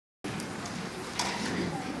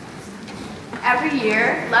Every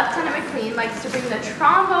year, Lieutenant McLean likes to bring the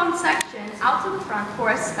trombone section out to the front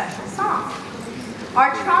for a special song.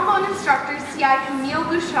 Our trombone instructor, C.I. Camille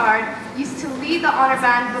Bouchard, used to lead the honor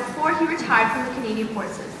band before he retired from the Canadian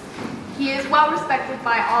Forces. He is well respected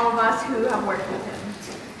by all of us who have worked with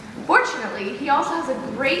him. Fortunately, he also has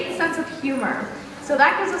a great sense of humor, so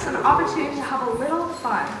that gives us an opportunity to have a little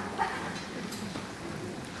fun.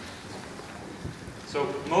 So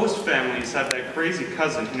most families have that crazy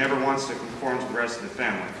cousin who never wants to conform to the rest of the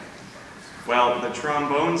family. Well, the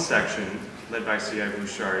trombone section, led by C.I.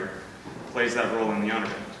 Bouchard, plays that role in the honor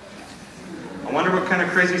band. I wonder what kind of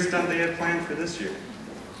crazy stunt they had planned for this year.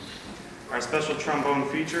 Our special trombone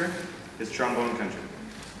feature is Trombone Country.